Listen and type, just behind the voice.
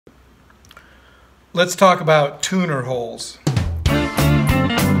Let's talk about tuner holes.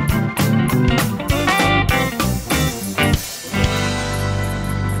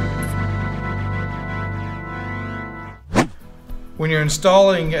 When you're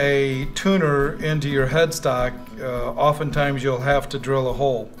installing a tuner into your headstock, oftentimes you'll have to drill a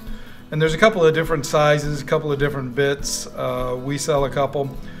hole. And there's a couple of different sizes, a couple of different bits. We sell a couple,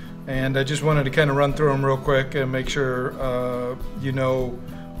 and I just wanted to kind of run through them real quick and make sure you know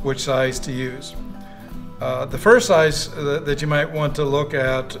which size to use. The first size that you might want to look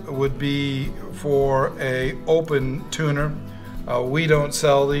at would be for a open tuner. We don't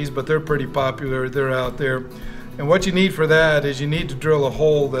sell these, but they're pretty popular. They're out there. And what you need for that is you need to drill a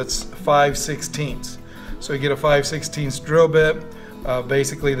hole that's 5/16. So you get a 5/16 drill bit.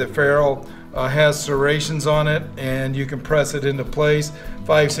 Basically the ferrule has serrations on it, and you can press it into place.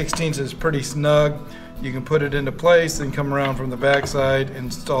 5/16 is pretty snug. You can put it into place and come around from the backside,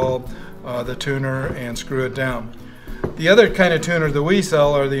 install the tuner and screw it down. The other kind of tuner that we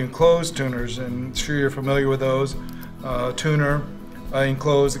sell are the enclosed tuners, and I'm sure you're familiar with those. Tuner,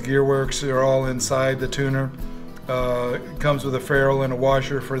 enclosed, the gearworks are all inside the tuner. It comes with a ferrule and a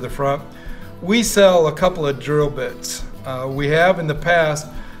washer for the front. We sell a couple of drill bits. We have in the past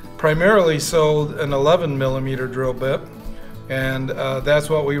primarily sold an 11mm drill bit, and that's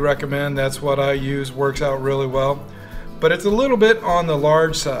what we recommend. That's what I use. Works out really well. But it's a little bit on the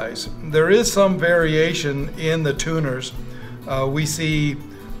large size. There is some variation in the tuners. We see,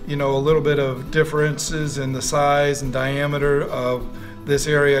 a little bit of differences in the size and diameter of this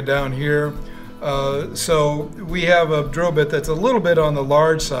area down here. So we have a drill bit that's a little bit on the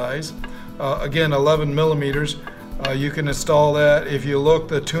large size. Again, 11mm. You can install that. If you look,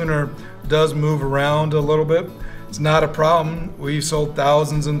 the tuner does move around a little bit. It's not a problem. We've sold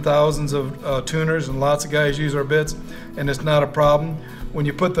thousands and thousands of tuners, and lots of guys use our bits, and it's not a problem. When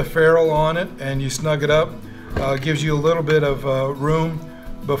you put the ferrule on it and you snug it up, it gives you a little bit of room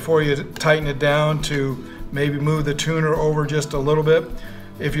before you tighten it down to maybe move the tuner over just a little bit.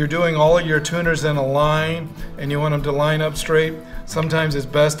 If you're doing all of your tuners in a line and you want them to line up straight, sometimes it's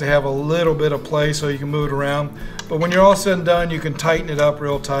best to have a little bit of play so you can move it around. But when you're all said and done, you can tighten it up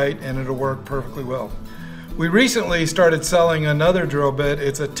real tight and it'll work perfectly well. We recently started selling another drill bit.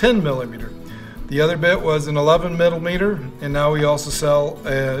 It's a 10mm. The other bit was an 11mm, and now we also sell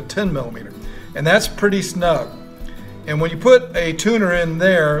a 10mm. And that's pretty snug. And when you put a tuner in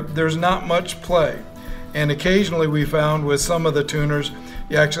there, there's not much play. And occasionally we found with some of the tuners,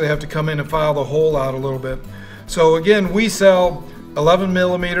 you actually have to come in and file the hole out a little bit. So again, we sell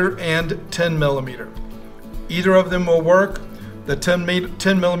 11mm and 10mm. Either of them will work. The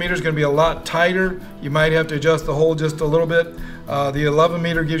 10mm is going to be a lot tighter. You might have to adjust the hole just a little bit. The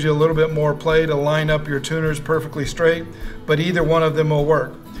 11mm gives you a little bit more play to line up your tuners perfectly straight, but either one of them will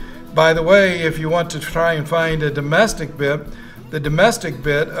work. By the way, if you want to try and find a domestic bit, the domestic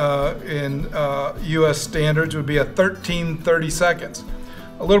bit in US standards would be a 13/32.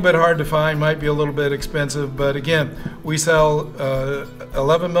 A little bit hard to find, might be a little bit expensive, but again, we sell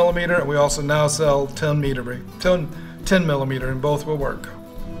 11mm, and we also now sell 10mm, and both will work.